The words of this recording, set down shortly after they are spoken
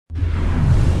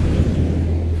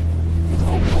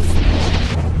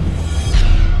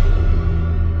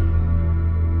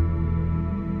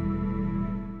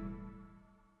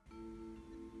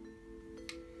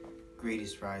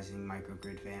Rising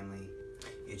Microgrid family.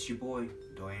 It's your boy,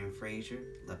 Fraser,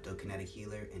 Leptokinetic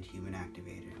Healer and Human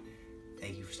Activator.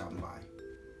 Thank you for stopping by.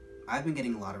 I've been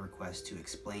getting a lot of requests to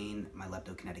explain my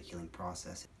Leptokinetic Healing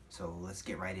process, so let's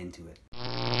get right into it.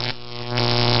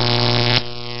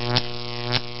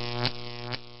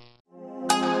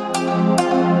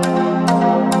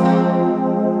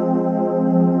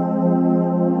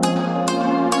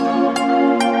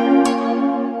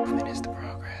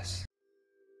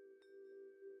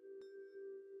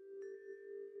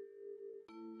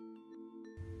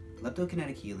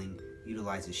 Leptokinetic healing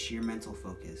utilizes sheer mental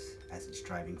focus as its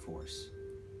driving force.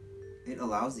 It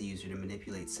allows the user to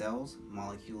manipulate cells,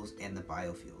 molecules, and the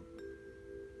biofield.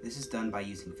 This is done by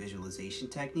using visualization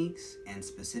techniques and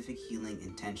specific healing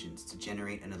intentions to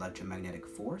generate an electromagnetic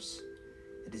force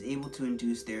that is able to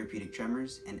induce therapeutic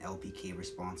tremors and LPK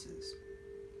responses.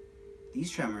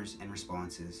 These tremors and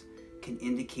responses can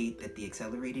indicate that the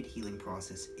accelerated healing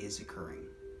process is occurring,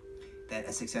 that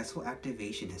a successful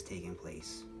activation has taken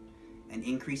place, an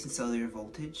increase in cellular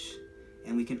voltage,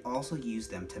 and we can also use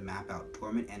them to map out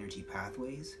dormant energy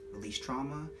pathways, release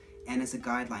trauma, and as a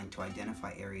guideline to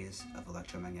identify areas of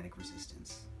electromagnetic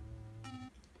resistance.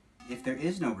 If there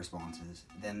is no responses,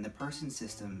 then the person's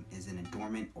system is in a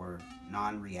dormant or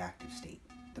non-reactive state.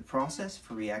 The process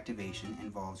for reactivation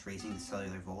involves raising the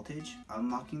cellular voltage,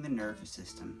 unlocking the nervous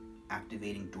system,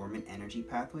 activating dormant energy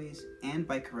pathways, and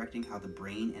by correcting how the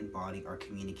brain and body are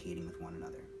communicating with one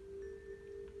another.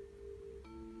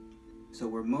 So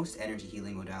where most energy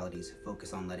healing modalities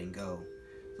focus on letting go,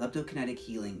 Leptokinetic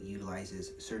healing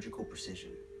utilizes surgical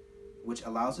precision, which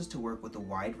allows us to work with a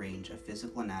wide range of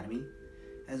physical anatomy,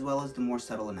 as well as the more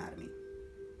subtle anatomy.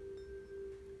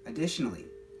 Additionally,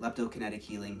 Leptokinetic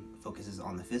healing focuses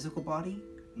on the physical body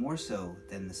more so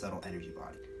than the subtle energy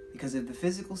body. Because if the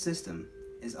physical system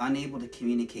is unable to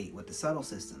communicate with the subtle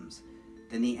systems,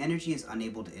 then the energy is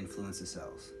unable to influence the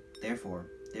cells. Therefore,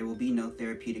 there will be no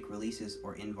therapeutic releases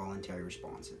or involuntary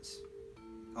responses.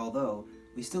 Although,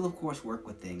 we still of course work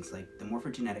with things like the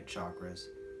morphogenetic chakras,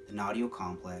 the nodal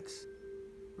complex,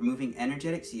 removing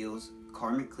energetic seals,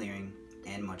 karmic clearing,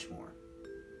 and much more.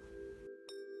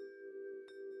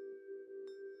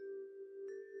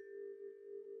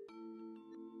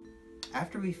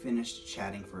 After we finished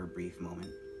chatting for a brief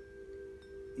moment,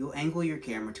 you'll angle your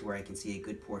camera to where I can see a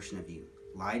good portion of you.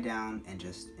 Lie down and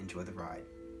just enjoy the ride.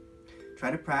 Try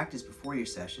to practice before your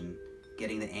session,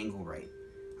 getting the angle right.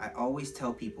 I always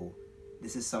tell people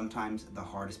this is sometimes the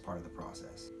hardest part of the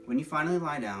process. When you finally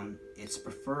lie down, it's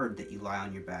preferred that you lie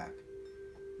on your back.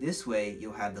 This way,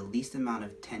 you'll have the least amount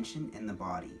of tension in the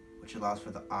body, which allows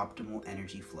for the optimal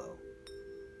energy flow.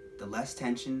 The less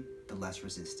tension, the less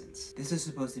resistance. This is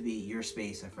supposed to be your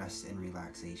space of rest and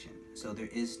relaxation, so there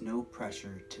is no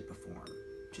pressure to perform.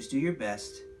 Just do your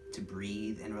best to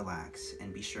breathe and relax,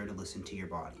 and be sure to listen to your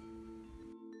body.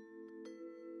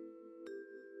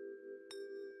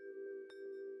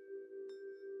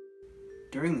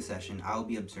 During the session, I will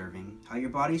be observing how your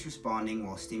body is responding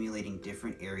while stimulating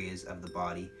different areas of the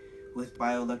body with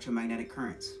bio-electromagnetic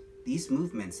currents. These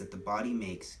movements that the body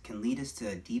makes can lead us to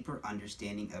a deeper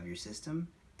understanding of your system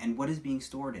and what is being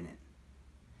stored in it.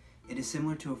 It is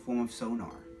similar to a form of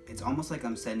sonar. It's almost like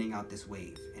I'm sending out this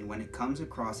wave, and when it comes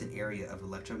across an area of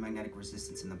electromagnetic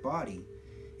resistance in the body,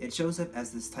 it shows up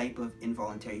as this type of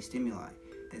involuntary stimuli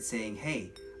that's saying,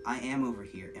 hey, I am over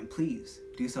here, and please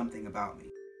do something about me.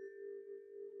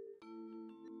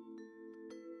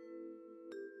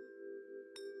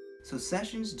 So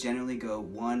sessions generally go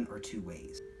one or two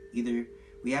ways. Either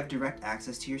we have direct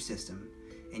access to your system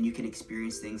and you can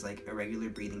experience things like irregular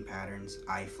breathing patterns,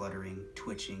 eye fluttering,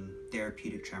 twitching,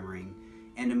 therapeutic tremoring,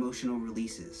 and emotional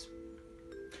releases.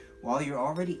 While you're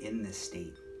already in this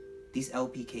state, these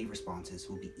LPK responses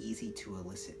will be easy to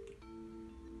elicit.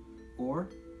 Or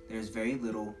there's very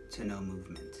little to no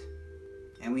movement,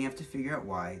 and we have to figure out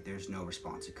why there's no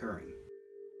response occurring.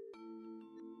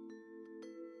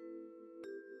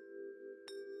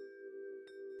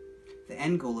 The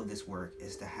end goal of this work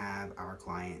is to have our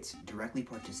clients directly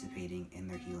participating in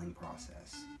their healing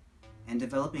process and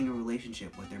developing a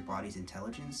relationship with their body's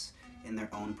intelligence in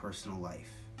their own personal life.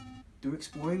 Through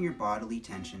exploring your bodily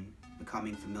tension,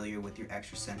 becoming familiar with your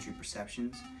extrasensory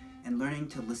perceptions, and learning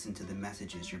to listen to the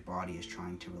messages your body is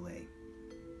trying to relay,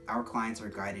 our clients are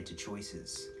guided to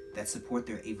choices that support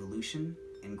their evolution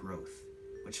and growth,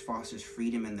 which fosters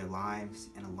freedom in their lives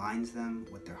and aligns them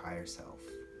with their higher self.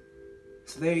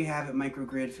 So there you have it,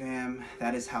 Microgrid fam.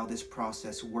 That is how this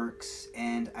process works,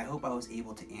 and I hope I was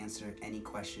able to answer any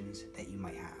questions that you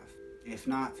might have. If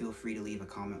not, feel free to leave a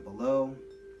comment below,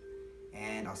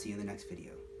 and I'll see you in the next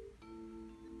video.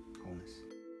 Wholeness.